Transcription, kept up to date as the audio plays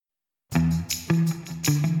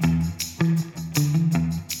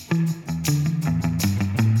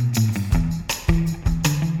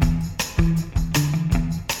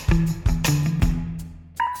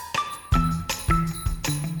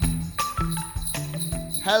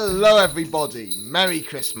Hello everybody, Merry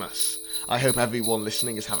Christmas. I hope everyone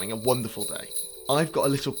listening is having a wonderful day. I've got a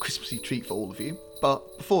little Christmassy treat for all of you,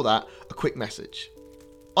 but before that, a quick message.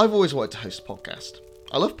 I've always wanted to host a podcast.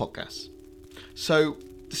 I love podcasts. So,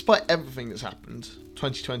 despite everything that's happened,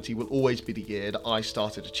 2020 will always be the year that I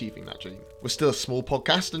started achieving that dream. We're still a small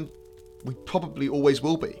podcast and we probably always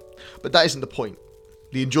will be, but that isn't the point.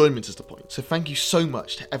 The enjoyment is the point. So thank you so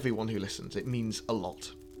much to everyone who listens, it means a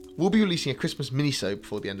lot. We'll be releasing a Christmas mini-sode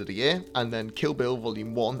before the end of the year, and then Kill Bill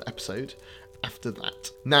Volume 1 episode after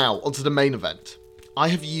that. Now, onto the main event. I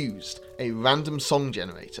have used a random song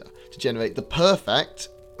generator to generate the perfect,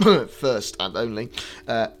 first and only,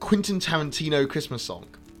 Quentin Tarantino Christmas song.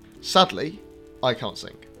 Sadly, I can't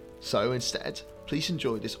sing. So instead, please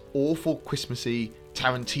enjoy this awful Christmassy,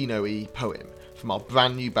 Tarantino-y poem from our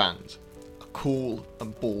brand new band, A Cool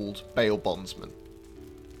and Bald Bail Bondsman.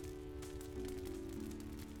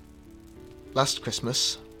 Last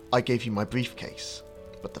Christmas, I gave you my briefcase,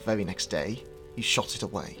 but the very next day, you shot it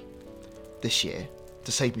away. This year,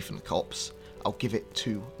 to save me from the cops, I'll give it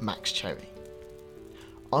to Max Cherry.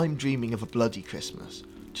 I'm dreaming of a bloody Christmas,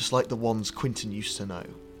 just like the ones Quentin used to know,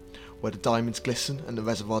 where the diamonds glisten and the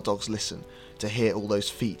Reservoir Dogs listen to hear all those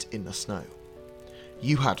feet in the snow.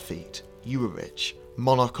 You had feet, you were rich,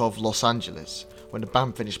 monarch of Los Angeles. When the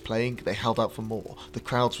band finished playing, they held out for more. The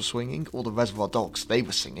crowds were swinging, all the Reservoir Dogs, they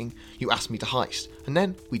were singing. You asked me to heist, and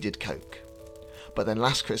then we did coke. But then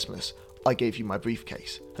last Christmas, I gave you my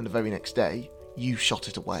briefcase, and the very next day, you shot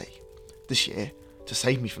it away. This year, to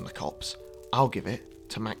save me from the cops, I'll give it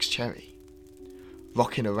to Max Cherry.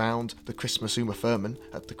 Rocking around the Christmas Uma Thurman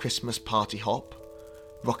at the Christmas party hop.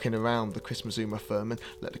 Rocking around the Christmas Uma Thurman,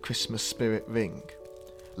 let the Christmas spirit ring.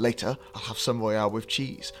 Later, I'll have some Royale with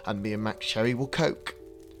cheese, and me and Max Cherry will coke.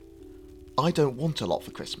 I don't want a lot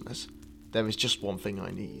for Christmas. There is just one thing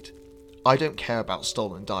I need. I don't care about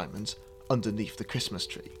stolen diamonds underneath the Christmas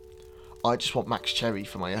tree. I just want Max Cherry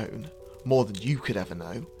for my own, more than you could ever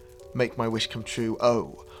know. Make my wish come true,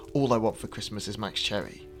 oh, all I want for Christmas is Max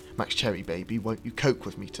Cherry. Max Cherry, baby, won't you coke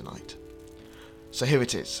with me tonight? So here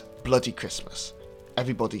it is, bloody Christmas.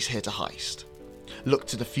 Everybody's here to heist. Look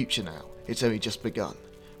to the future now, it's only just begun.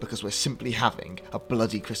 Because we're simply having a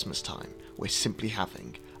bloody Christmas time. We're simply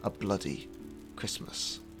having a bloody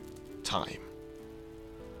Christmas time.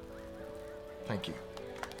 Thank you.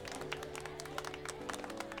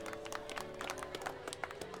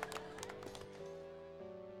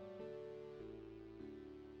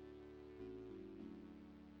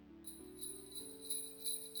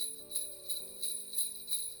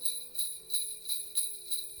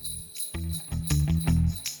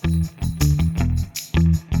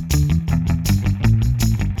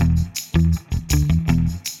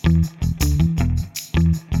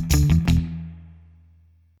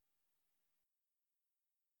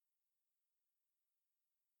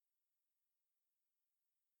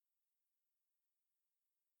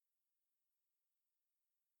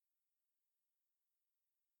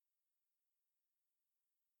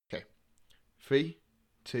 Okay. 3,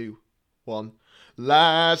 2, 1.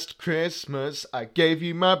 Last Christmas I gave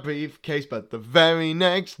you my briefcase, but the very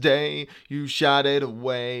next day you shot it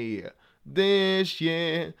away. This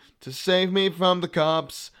year, to save me from the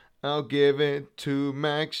cops, I'll give it to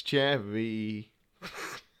Max Cherry.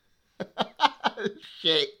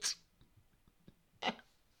 Shit.